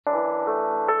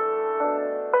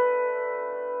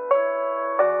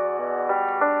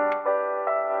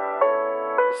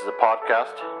This is a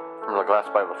podcast from the Glass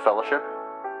Bible Fellowship.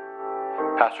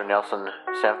 Pastor Nelson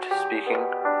Senft speaking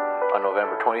on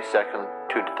November 22nd,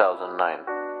 2009.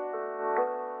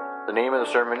 The name of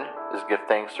the sermon is Give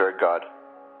Thanks to Our God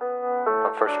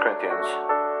from 1 Corinthians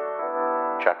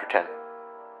chapter 10.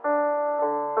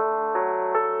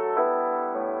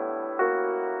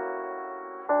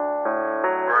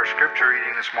 For our scripture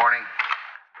reading this morning,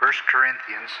 1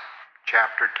 Corinthians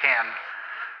chapter 10,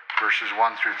 verses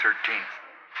 1 through 13.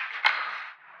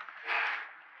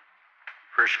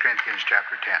 1 Corinthians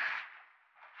chapter 10.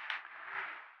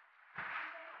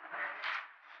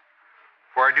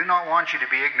 For I do not want you to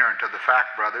be ignorant of the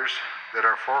fact, brothers, that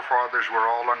our forefathers were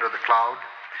all under the cloud,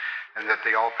 and that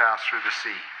they all passed through the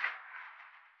sea.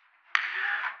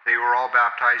 They were all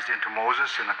baptized into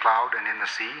Moses in the cloud and in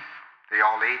the sea. They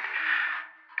all ate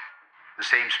the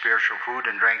same spiritual food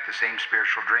and drank the same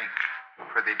spiritual drink,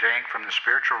 for they drank from the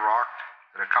spiritual rock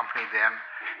that accompanied them,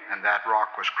 and that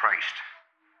rock was Christ.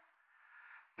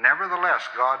 Nevertheless,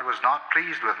 God was not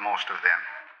pleased with most of them.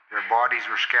 Their bodies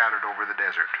were scattered over the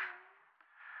desert.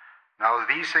 Now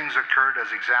these things occurred as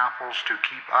examples to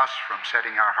keep us from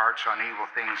setting our hearts on evil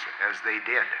things as they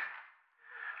did.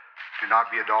 Do not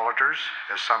be idolaters,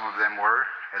 as some of them were,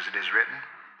 as it is written.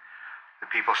 The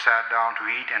people sat down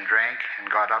to eat and drank and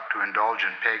got up to indulge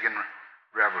in pagan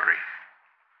revelry.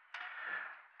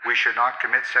 We should not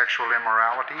commit sexual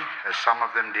immorality, as some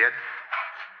of them did,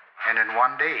 and in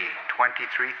one day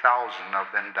 23,000 of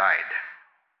them died.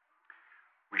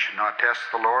 We should not test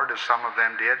the Lord, as some of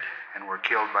them did, and were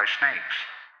killed by snakes.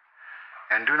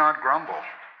 And do not grumble,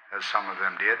 as some of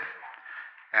them did,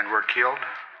 and were killed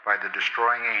by the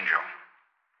destroying angel.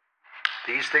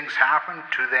 These things happened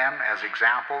to them as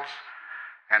examples,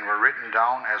 and were written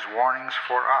down as warnings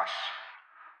for us,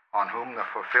 on whom the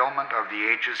fulfillment of the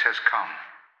ages has come.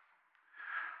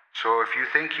 So if you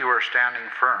think you are standing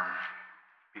firm,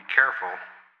 be careful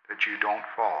that you don't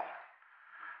fall.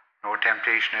 No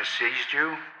temptation has seized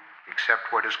you, except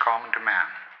what is common to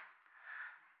man.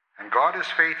 And God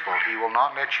is faithful. He will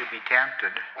not let you be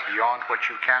tempted beyond what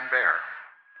you can bear.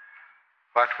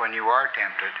 But when you are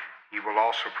tempted, He will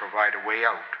also provide a way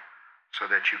out, so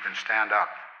that you can stand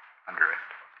up under it.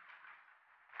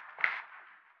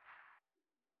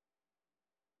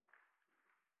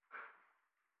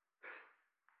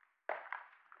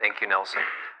 Thank you, Nelson.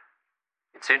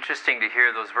 It's interesting to hear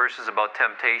those verses about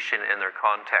temptation in their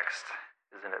context,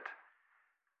 isn't it?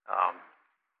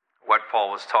 What Paul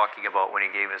was talking about when he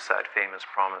gave us that famous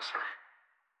promise.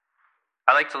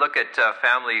 I like to look at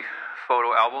family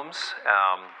photo albums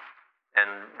and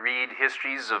read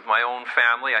histories of my own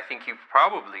family. I think you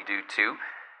probably do too.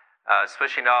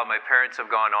 Especially now my parents have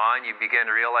gone on, you begin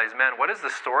to realize, man, what is the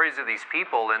stories of these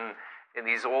people in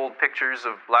these old pictures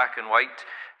of black and white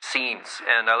scenes?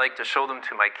 And I like to show them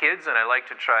to my kids, and I like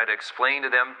to try to explain to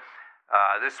them,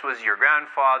 this was your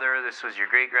grandfather, this was your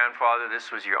great-grandfather, this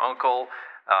was your uncle,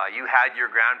 you had your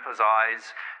grandpa's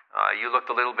eyes, you looked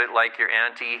a little bit like your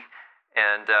auntie,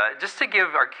 and just to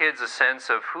give our kids a sense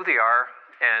of who they are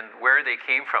and where they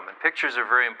came from. And pictures are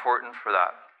very important for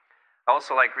that. I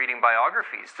also like reading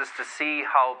biographies, just to see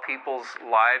how people's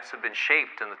lives have been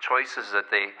shaped and the choices that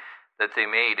they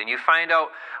made. And you find out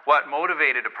what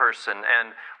motivated a person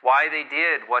and why they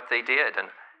did what they did.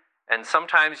 And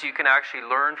sometimes you can actually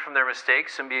learn from their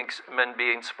mistakes and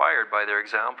be inspired by their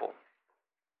example.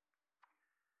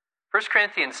 1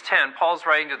 Corinthians 10, Paul's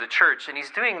writing to the church, and he's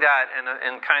doing that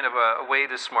in kind of a way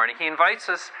this morning. He invites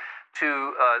us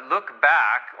to look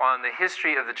back on the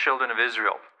history of the children of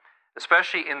Israel,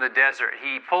 especially in the desert.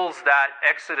 He pulls that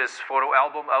Exodus photo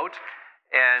album out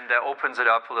and opens it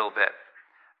up a little bit.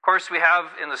 Of course, we have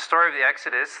in the story of the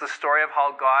Exodus, the story of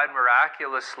how God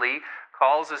miraculously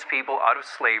calls His people out of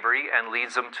slavery and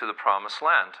leads them to the promised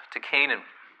land, to Canaan.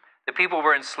 The people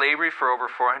were in slavery for over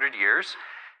 400 years.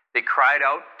 They cried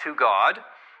out to God,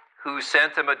 who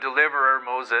sent them a deliverer,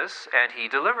 Moses, and He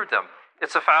delivered them.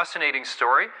 It's a fascinating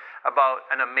story about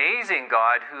an amazing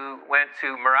God who went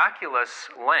to miraculous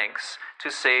lengths to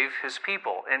save His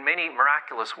people in many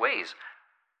miraculous ways.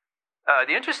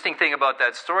 The interesting thing about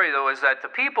that story, though, is that the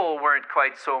people weren't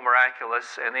quite so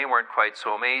miraculous and they weren't quite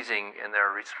so amazing in their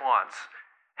response.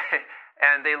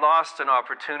 And they lost an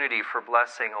opportunity for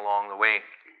blessing along the way.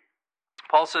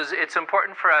 Paul says it's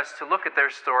important for us to look at their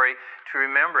story, to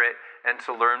remember it, and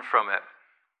to learn from it.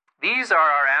 These are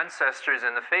our ancestors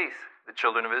in the faith, the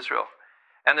children of Israel.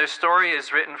 And their story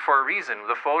is written for a reason,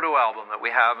 the photo album that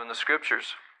we have in the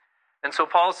scriptures. And so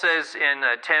Paul says in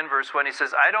 10 verse 1, he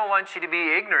says, I don't want you to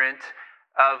be ignorant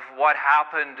of what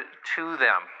happened to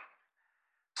them.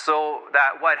 So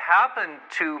that what happened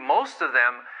to most of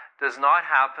them does not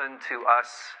happen to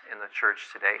us in the church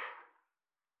today.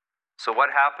 So what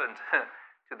happened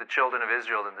to the children of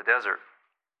Israel in the desert?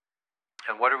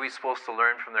 And what are we supposed to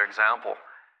learn from their example?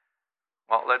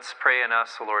 Well, let's pray and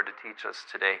ask the Lord to teach us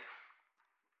today.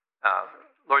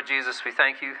 Lord Jesus, we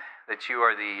thank you that you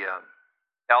are the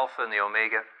Alpha and the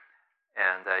Omega,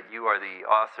 and that you are the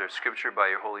author of Scripture by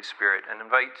your Holy Spirit. And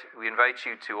we invite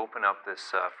you to open up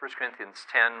this 1 Corinthians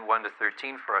 10,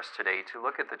 1-13 for us today, to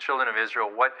look at the children of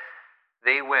Israel, what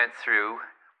they went through,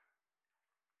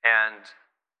 and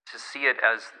to see it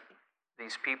as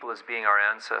these people as being our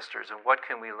ancestors, and what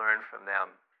can we learn from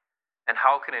them, and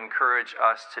how can it encourage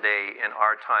us today in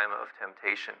our time of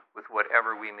temptation with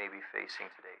whatever we may be facing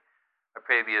today. I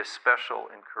pray it be a special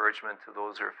encouragement to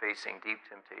those who are facing deep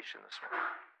temptation this morning.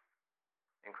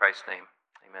 In Christ's name,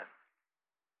 amen.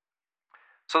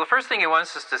 So the first thing he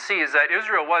wants us to see is that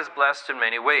Israel was blessed in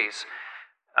many ways.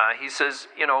 He says,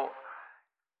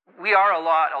 we are a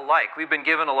lot alike. We've been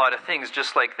given a lot of things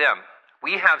just like them.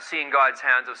 We have seen God's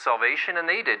hands of salvation, and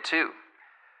they did too.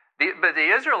 But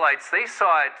the Israelites, they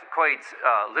saw it quite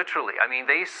literally. I mean,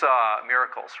 they saw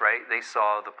miracles, right? They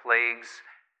saw the plagues.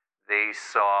 They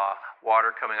saw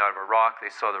water coming out of a rock.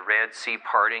 They saw the Red Sea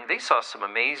parting. They saw some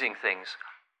amazing things.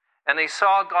 And they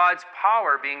saw God's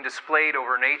power being displayed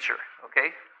over nature,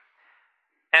 okay?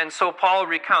 And so Paul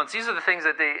recounts, these are the things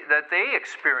that they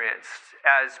experienced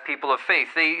as people of faith.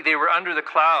 They were under the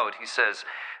cloud, he says.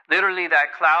 Literally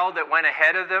that cloud that went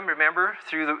ahead of them, remember,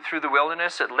 through the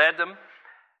wilderness, it led them.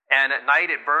 And at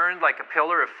night it burned like a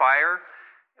pillar of fire.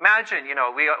 Imagine,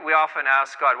 we often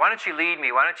ask God, why don't you lead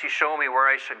me? Why don't you show me where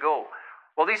I should go?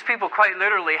 Well, these people quite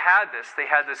literally had this. They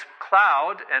had this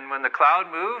cloud, and when the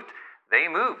cloud moved, they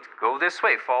moved. Go this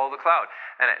way, follow the cloud.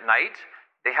 And at night,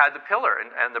 they had the pillar,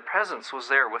 and the presence was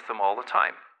there with them all the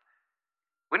time.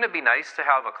 Wouldn't it be nice to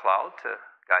have a cloud to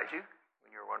guide you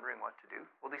when you're wondering what to do?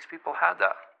 Well, these people had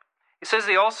that. He says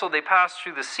they passed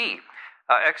through the sea.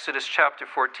 Exodus chapter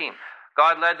 14.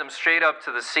 God led them straight up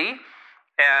to the sea,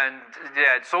 and they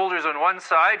had soldiers on one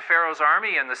side, Pharaoh's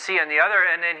army, and the sea on the other,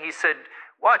 and then he said,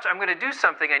 watch, I'm going to do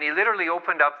something. And he literally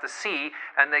opened up the sea,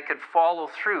 and they could follow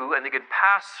through, and they could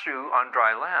pass through on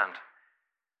dry land.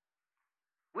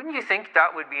 Wouldn't you think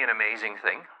that would be an amazing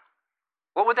thing?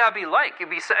 What would that be like? It'd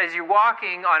be as you're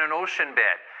walking on an ocean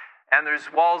bed, and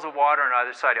there's walls of water on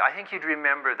either side. I think you'd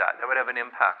remember that. That would have an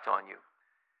impact on you.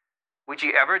 Would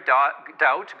you ever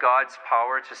doubt God's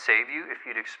power to save you if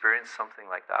you'd experienced something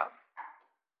like that?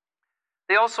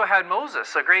 They also had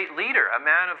Moses, a great leader, a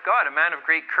man of God, a man of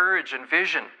great courage and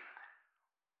vision.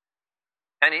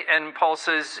 And Paul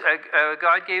says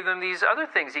God gave them these other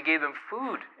things. He gave them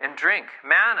food and drink,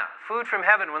 manna, food from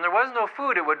heaven. When there was no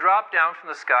food, it would drop down from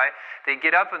the sky. They'd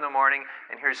get up in the morning,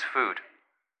 and here's food.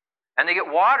 And they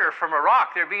get water from a rock.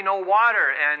 There'd be no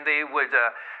water, and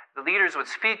the leaders would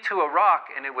speak to a rock,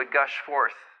 and it would gush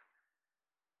forth.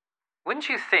 Wouldn't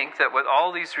you think that with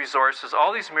all these resources,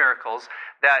 all these miracles,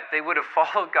 that they would have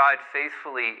followed God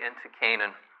faithfully into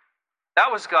Canaan?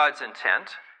 That was God's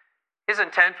intent. His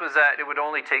intent was that it would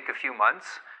only take a few months,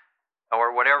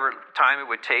 or whatever time it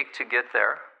would take to get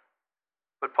there.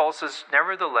 But Paul says,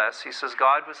 nevertheless, he says,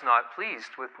 God was not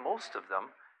pleased with most of them.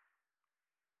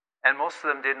 And most of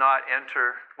them did not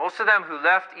enter. Most of them who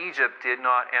left Egypt did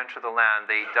not enter the land.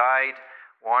 They died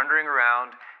wandering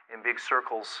around in big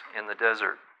circles in the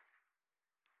desert.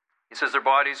 He says their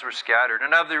bodies were scattered.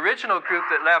 And of the original group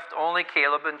that left, only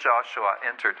Caleb and Joshua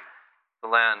entered the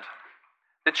land.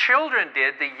 The children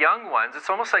did, the young ones. It's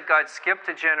almost like God skipped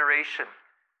a generation.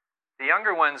 The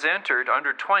younger ones entered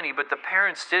under 20, but the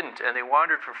parents didn't, and they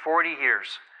wandered for 40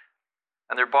 years.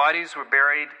 And their bodies were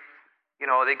buried.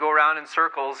 They go around in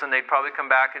circles, and they'd probably come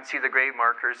back and see the grave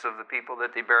markers of the people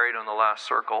that they buried on the last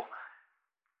circle.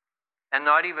 And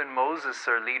not even Moses,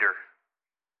 their leader,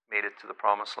 made it to the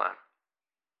promised land.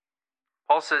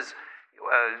 Paul says,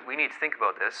 we need to think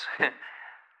about this.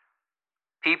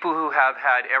 People who have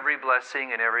had every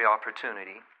blessing and every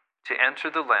opportunity to enter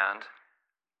the land,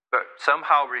 but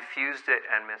somehow refused it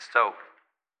and missed out.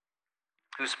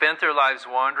 Who spent their lives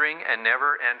wandering and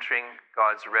never entering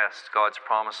God's rest, God's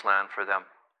promised land for them.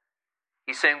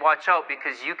 He's saying, watch out,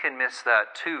 because you can miss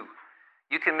that too.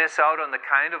 You can miss out on the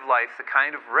kind of life, the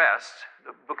kind of rest.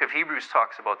 The book of Hebrews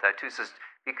talks about that too. It says,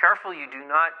 be careful you do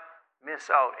not miss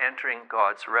out entering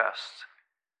God's rest.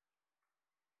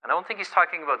 And I don't think he's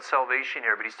talking about salvation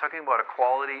here, but he's talking about a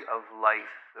quality of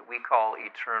life that we call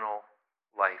eternal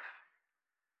life.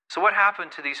 So what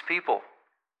happened to these people?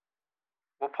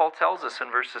 Well, Paul tells us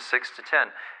in verses 6 to 10.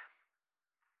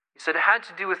 He said it had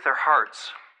to do with their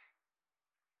hearts.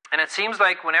 And it seems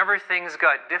like whenever things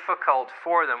got difficult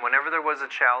for them, whenever there was a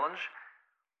challenge,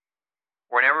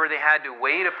 Whenever they had to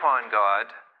wait upon God,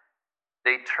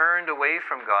 they turned away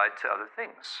from God to other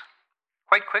things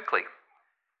quite quickly.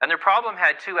 And their problem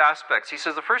had two aspects. He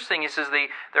says the first thing, he says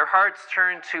their hearts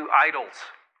turned to idols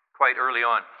quite early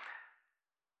on.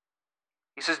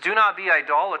 He says, do not be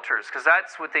idolaters, because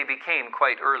that's what they became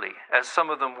quite early, as some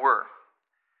of them were.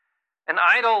 An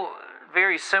idol,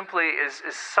 very simply, is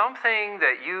something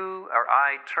that you or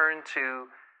I turn to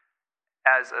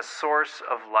as a source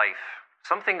of life,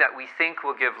 something that we think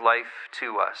will give life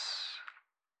to us.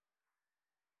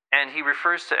 And he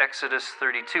refers to Exodus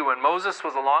 32. When Moses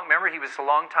was remember he was a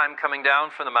long time coming down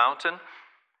from the mountain,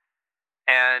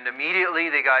 and immediately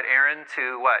they got Aaron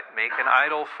to what? Make an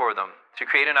idol for them, to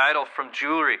create an idol from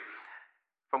jewelry,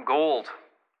 from gold.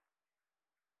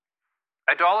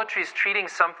 Idolatry is treating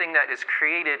something that is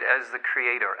created as the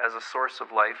creator, as a source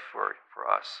of life for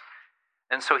us.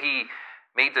 And so he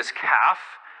made this calf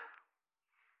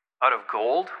out of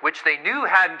gold, which they knew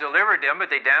hadn't delivered them, but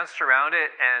they danced around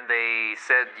it and they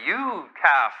said, you,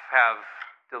 calf, have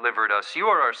delivered us. You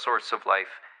are our source of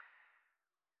life.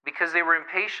 Because they were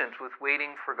impatient with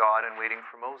waiting for God and waiting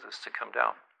for Moses to come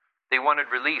down. They wanted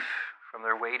relief from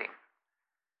their waiting.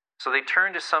 So they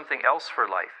turned to something else for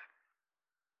life.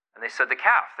 And they said, the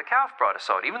calf brought us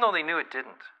out, even though they knew it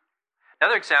didn't.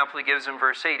 Another example he gives in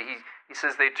verse 8, he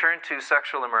says they turned to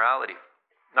sexual immorality.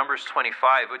 Numbers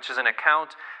 25, which is an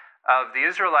account of the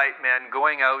Israelite men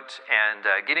going out and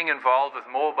getting involved with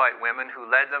Moabite women who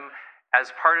led them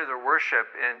as part of their worship.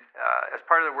 And as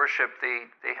part of their worship, they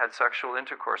had sexual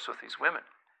intercourse with these women,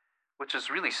 which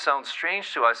really sounds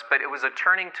strange to us, but it was a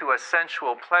turning to a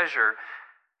sensual pleasure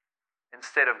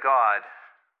instead of God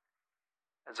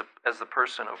as the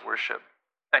person of worship.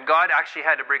 And God actually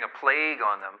had to bring a plague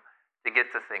on them to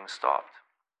get the thing stopped.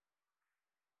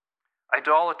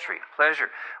 Idolatry, pleasure.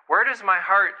 Where does my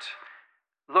heart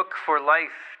look for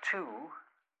life to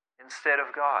instead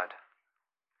of God?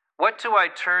 What do I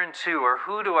turn to, or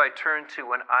who do I turn to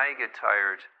when I get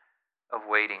tired of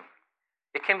waiting?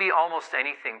 It can be almost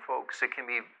anything, folks. It can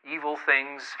be evil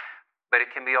things, but it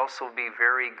can also be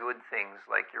very good things,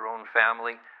 like your own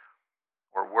family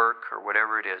or work or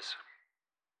whatever it is.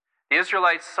 The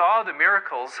Israelites saw the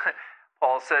miracles,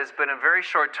 Paul says, but in a very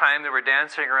short time they were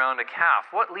dancing around a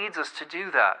calf. What leads us to do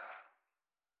that?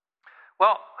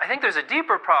 Well, I think there's a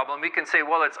deeper problem. We can say,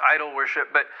 well, it's idol worship,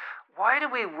 but why do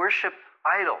we worship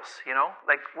idols?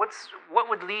 Like what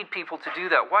would lead people to do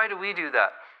that? Why do we do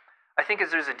that? I think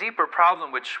there's a deeper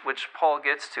problem which Paul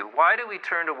gets to. Why do we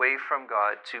turn away from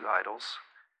God to idols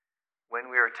when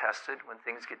we are tested, when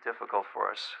things get difficult for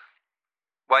us?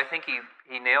 Well, I think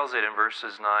he nails it in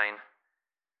verses 9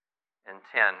 and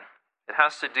 10. It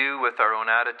has to do with our own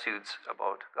attitudes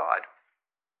about God.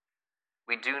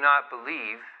 We do not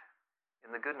believe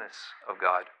in the goodness of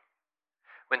God.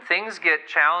 When things get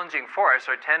challenging for us,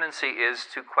 our tendency is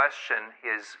to question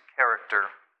his character.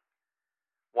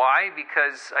 Why?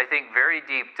 Because I think very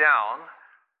deep down,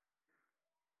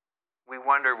 we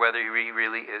wonder whether he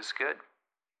really is good.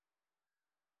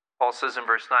 Paul says in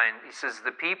verse 9, he says,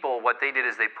 the people, what they did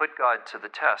is they put God to the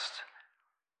test.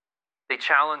 They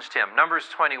challenged him. Numbers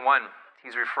 21,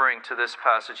 he's referring to this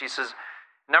passage. He says,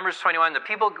 Numbers 21, the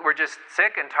people were just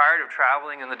sick and tired of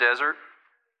traveling in the desert.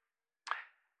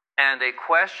 And they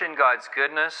questioned God's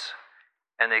goodness,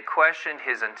 and they questioned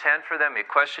his intent for them. They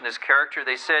questioned his character.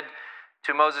 They said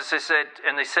to Moses, they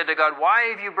said to God,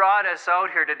 why have you brought us out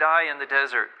here to die in the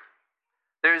desert?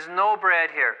 There's no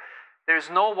bread here. There's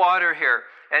no water here.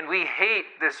 And we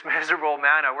hate this miserable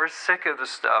manna. We're sick of the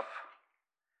stuff.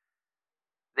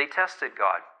 They tested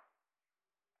God.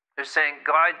 They're saying,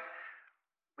 God,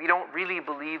 we don't really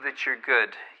believe that you're good.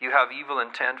 You have evil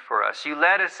intent for us. You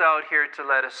led us out here to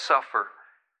let us suffer.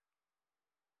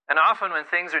 And often when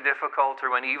things are difficult or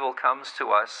when evil comes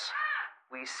to us,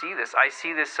 we see this. I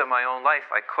see this in my own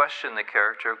life. I question the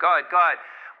character of God. God,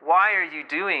 why are you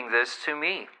doing this to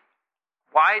me?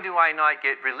 Why do I not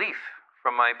get relief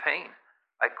from my pain?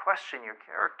 I question your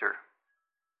character.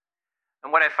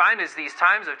 And what I find is these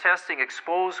times of testing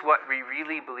expose what we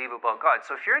really believe about God.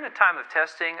 So if you're in a time of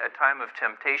testing, a time of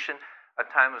temptation, a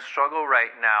time of struggle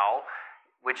right now,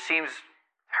 which seems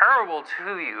terrible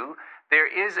to you, there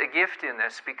is a gift in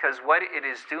this, because what it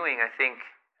is doing, I think,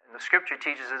 and the scripture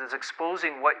teaches it, is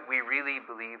exposing what we really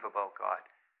believe about God.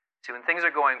 See, when things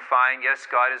are going fine, yes,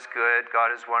 God is good, God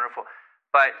is wonderful,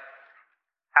 but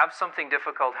have something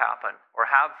difficult happen, or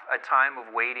have a time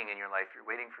of waiting in your life. You're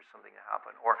waiting for something to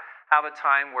happen, or have a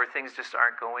time where things just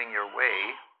aren't going your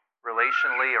way,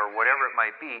 relationally or whatever it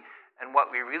might be, and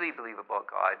what we really believe about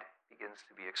God begins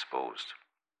to be exposed.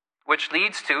 Which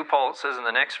leads to, Paul says in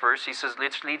the next verse, he says,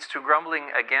 which leads to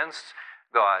grumbling against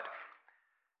God.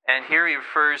 And here he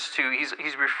refers to,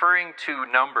 he's referring to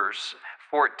Numbers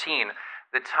 14,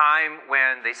 the time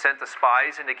when they sent the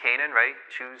spies into Canaan, right?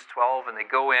 Choose 12, and they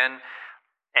go in,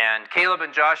 and Caleb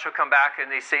and Joshua come back and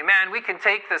they say, man, we can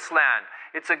take this land.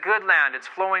 It's a good land. It's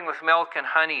flowing with milk and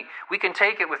honey. We can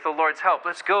take it with the Lord's help.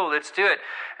 Let's go. Let's do it.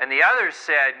 And the others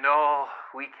said, no,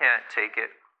 we can't take it.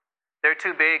 They're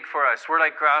too big for us. We're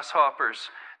like grasshoppers.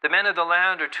 The men of the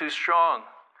land are too strong.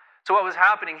 So what was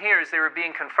happening here is they were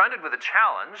being confronted with a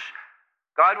challenge.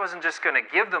 God wasn't just going to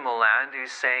give them a land. He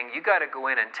was saying, you got to go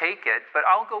in and take it, but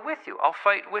I'll go with you. I'll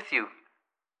fight with you.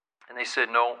 And they said,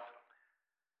 no.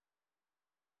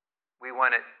 We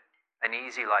want an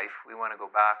easy life. We want to go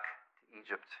back to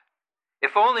Egypt.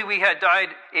 If only we had died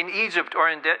in Egypt or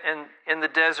in the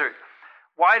desert.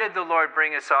 Why did the Lord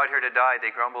bring us out here to die?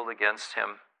 They grumbled against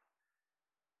him.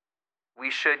 We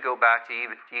should go back to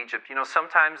Egypt. You know,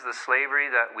 sometimes the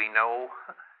slavery that we know,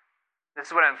 this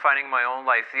is what I'm finding in my own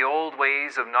life. The old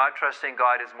ways of not trusting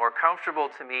God is more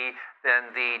comfortable to me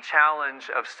than the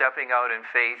challenge of stepping out in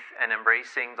faith and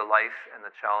embracing the life and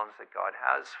the challenge that God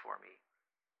has for me.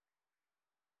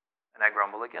 And I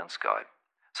grumble against God.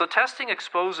 So testing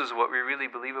exposes what we really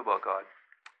believe about God.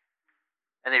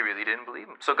 And they really didn't believe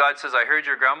him. So God says, I heard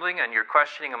your grumbling and your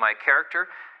questioning of my character.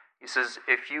 He says,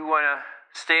 if you want to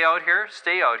stay out here,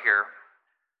 stay out here.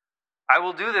 I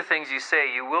will do the things you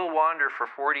say. You will wander for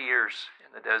 40 years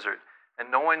in the desert,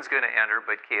 and no one's going to enter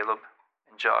but Caleb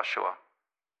and Joshua.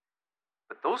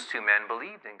 But those two men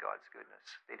believed in God's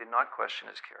goodness. They did not question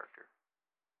his character.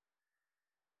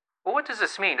 Well, what does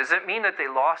this mean? Does it mean that they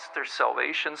lost their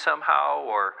salvation somehow,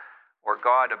 or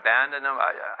God abandoned them?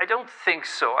 I don't think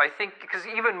so. I think because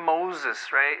even Moses,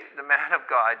 right, the man of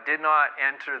God, did not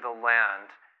enter the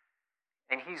land.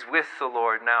 And he's with the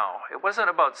Lord now. It wasn't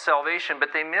about salvation,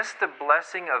 but they missed the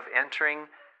blessing of entering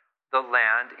the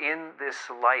land in this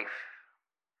life.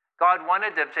 God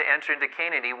wanted them to enter into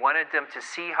Canaan. He wanted them to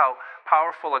see how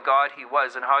powerful a God he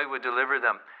was and how he would deliver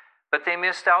them. But they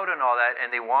missed out on all that,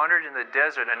 and they wandered in the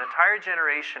desert, an entire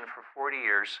generation for 40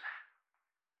 years,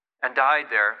 and died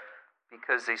there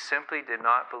because they simply did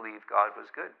not believe God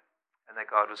was good and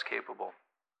that God was capable.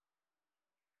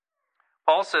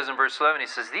 Paul says in verse 11, he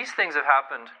says, these things have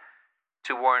happened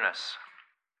to warn us.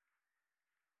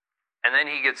 And then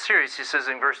he gets serious. He says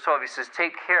in verse 12, he says,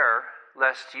 take care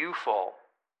lest you fall.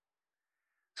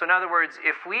 So in other words,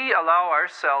 if we allow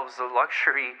ourselves the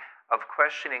luxury of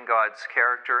questioning God's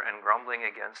character and grumbling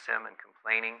against him and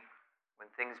complaining when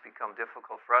things become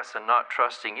difficult for us and not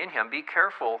trusting in him, be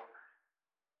careful,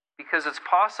 because it's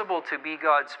possible to be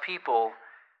God's people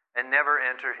and never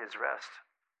enter his rest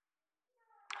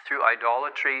through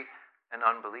idolatry and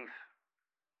unbelief.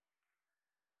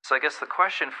 So I guess the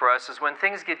question for us is, when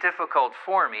things get difficult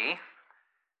for me,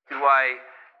 do I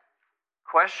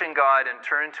question God and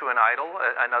turn to an idol,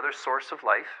 another source of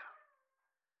life?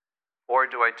 Or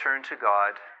do I turn to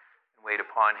God and wait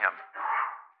upon him?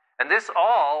 And this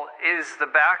all is the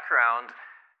background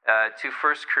to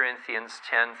 1 Corinthians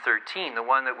 10:13, the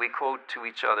one that we quote to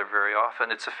each other very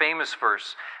often. It's a famous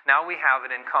verse. Now we have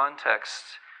it in context.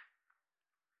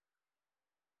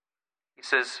 He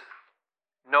says,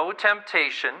 no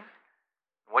temptation.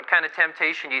 What kind of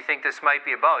temptation do you think this might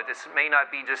be about? This may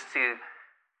not be just to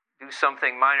do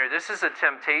something minor. This is a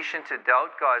temptation to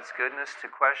doubt God's goodness, to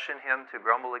question him, to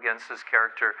grumble against his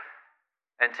character,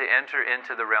 and to enter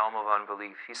into the realm of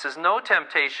unbelief. He says, no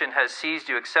temptation has seized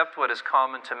you except what is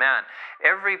common to man.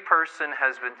 Every person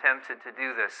has been tempted to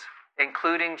do this,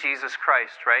 including Jesus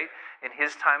Christ, right? In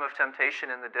his time of temptation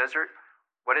in the desert,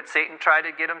 what did Satan try to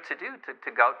get him to do?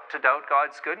 To doubt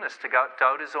God's goodness, to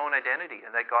doubt his own identity,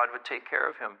 and that God would take care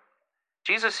of him.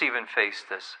 Jesus even faced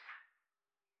this.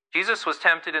 Jesus was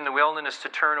tempted in the wilderness to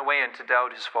turn away and to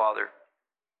doubt his Father.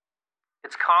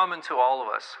 It's common to all of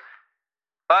us.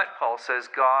 But, Paul says,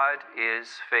 God is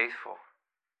faithful.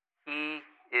 He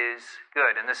is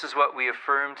good. And this is what we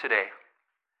affirm today.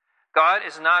 God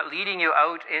is not leading you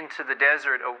out into the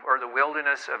desert or the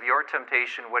wilderness of your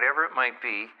temptation, whatever it might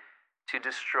be, to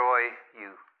destroy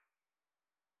you.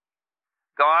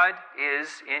 God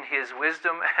is, in his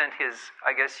wisdom and his,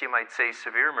 I guess you might say,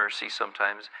 severe mercy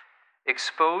sometimes,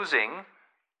 exposing,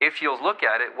 if you'll look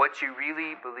at it, what you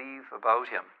really believe about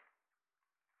him.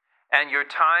 And your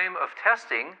time of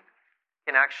testing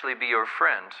can actually be your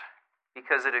friend,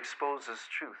 because it exposes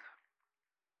truth.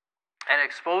 And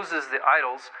exposes the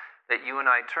idols that you and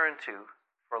I turn to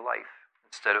for life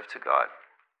instead of to God.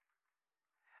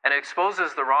 And it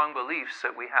exposes the wrong beliefs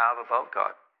that we have about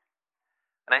God.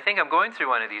 And I think I'm going through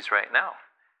one of these right now,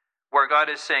 where God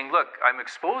is saying, look, I'm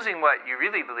exposing what you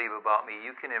really believe about me.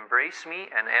 You can embrace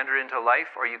me and enter into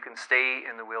life, or you can stay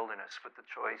in the wilderness, but the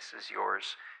choice is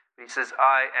yours. But he says,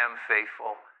 I am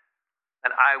faithful,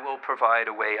 and I will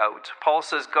provide a way out. Paul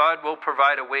says, God will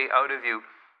provide a way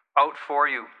out for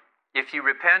you, if you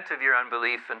repent of your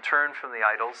unbelief and turn from the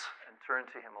idols and turn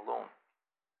to him alone.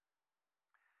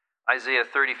 Isaiah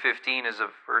 30:15 is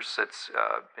a verse that's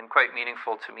been quite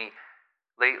meaningful to me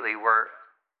lately, where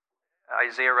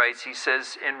Isaiah writes, he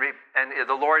says, and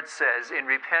the Lord says, in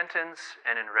repentance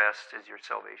and in rest is your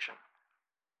salvation.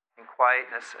 In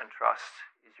quietness and trust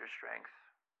is your strength.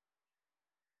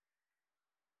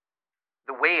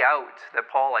 The way out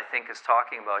that Paul, I think, is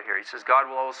talking about here, he says,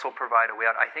 God will also provide a way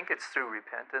out. I think it's through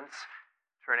repentance,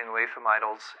 turning away from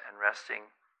idols, and resting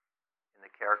in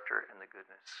the character and the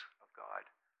goodness of God.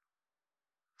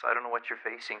 So I don't know what you're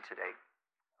facing today.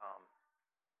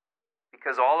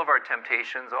 Because all of our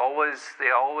temptations, they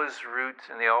always root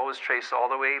and they always trace all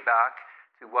the way back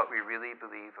to what we really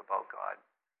believe about God.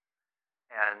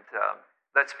 And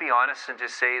let's be honest and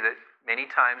just say that many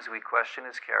times we question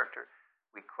his character.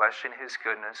 We question his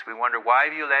goodness. We wonder,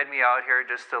 why have you led me out here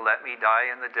just to let me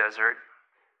die in the desert?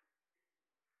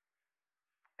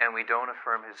 And we don't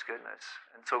affirm his goodness.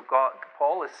 And so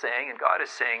Paul is saying, and God is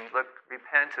saying, look,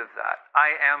 repent of that.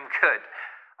 I am good.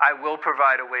 I will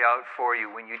provide a way out for you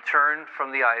when you turn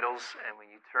from the idols and when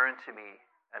you turn to me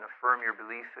and affirm your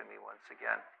belief in me once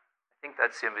again. I think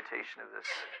that's the invitation of this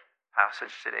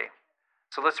passage today.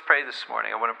 So let's pray this morning.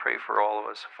 I want to pray for all of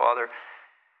us. Father,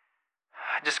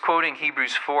 just quoting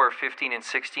Hebrews 4:15 and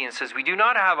 16, it says, we do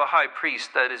not have a high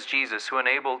priest, that is Jesus, who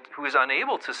is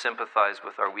unable to sympathize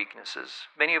with our weaknesses.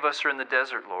 Many of us are in the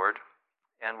desert, Lord,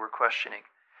 and we're questioning.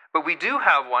 But we do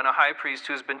have one, a high priest,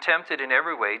 who has been tempted in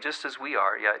every way, just as we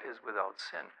are, yet is without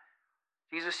sin.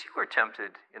 Jesus, you were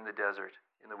tempted in the desert,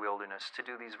 in the wilderness, to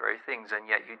do these very things,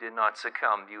 and yet you did not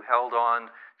succumb. You held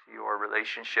on to your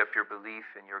relationship, your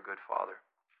belief in your good Father.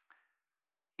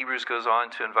 Hebrews goes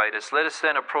on to invite us, let us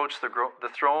then approach the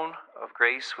throne of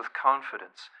grace with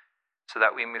confidence, so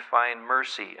that we may find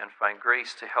mercy and find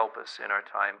grace to help us in our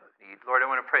time of need. Lord,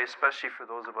 I want to pray especially for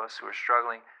those of us who are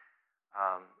struggling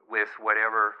with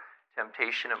whatever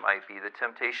temptation it might be, the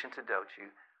temptation to doubt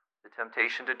you, the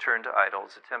temptation to turn to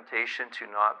idols, the temptation to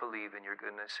not believe in your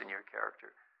goodness and your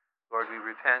character. Lord, we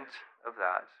repent of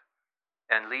that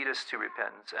and lead us to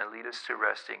repentance and lead us to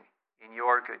resting in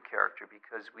your good character,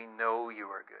 because we know you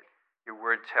are good. Your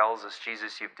word tells us,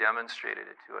 Jesus, you've demonstrated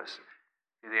it to us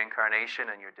through the incarnation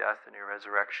and your death and your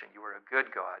resurrection. You are a good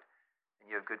God. And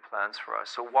you have good plans for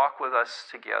us. So walk with us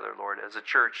together, Lord, as a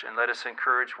church, and let us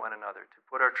encourage one another to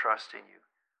put our trust in you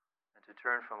and to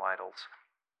turn from idols.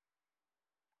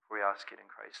 For we ask it in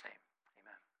Christ's name.